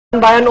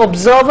by an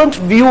observant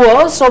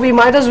viewer, so we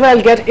might as well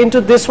get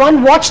into this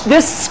one. Watch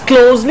this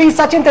closely.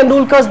 Sachin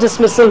Tendulkar's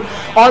dismissal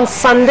on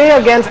Sunday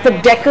against the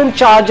Deccan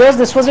Chargers.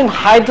 This was in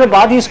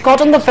Hyderabad. He's caught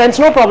on the fence,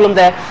 no problem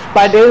there,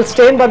 by Dale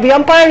Steyn, but the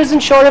umpire isn't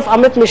sure if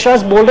Amit Mishra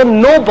has bowled a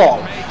no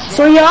ball.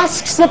 So he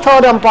asks the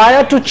third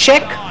umpire to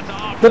check.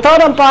 The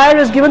third umpire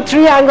is given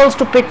 3 angles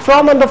to pick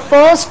from, and the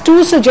first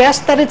 2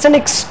 suggest that it's an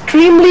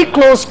extremely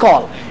close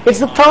call. It's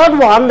the third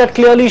one that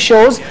clearly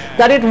shows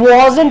that it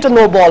wasn't a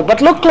no ball. But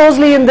look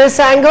closely in this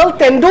angle.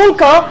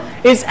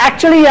 Tendulkar is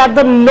actually at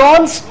the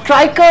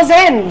non-striker's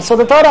end. So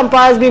the third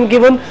umpire has been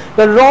given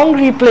the wrong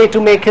replay to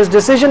make his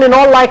decision. In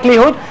all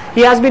likelihood,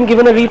 he has been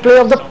given a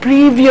replay of the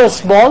previous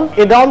ball.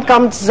 It all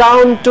comes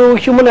down to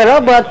human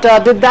error, but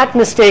did that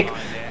mistake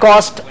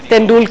cost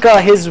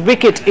Tendulkar his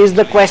wicket is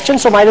the question.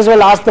 So might as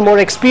well ask the more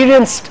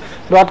experienced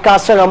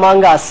broadcaster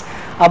among us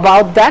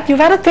about that. You've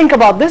had to think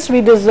about this.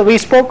 We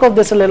spoke of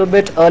this a little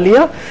bit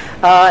earlier.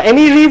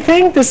 Any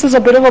rethink? This is a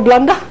bit of a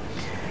blunder?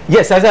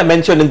 Yes, as I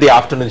mentioned in the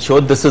afternoon show,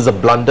 this is a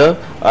blunder,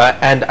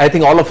 and I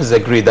think all of us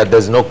agree that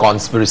there's no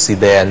conspiracy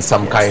there and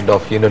some kind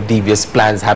of devious plans happening.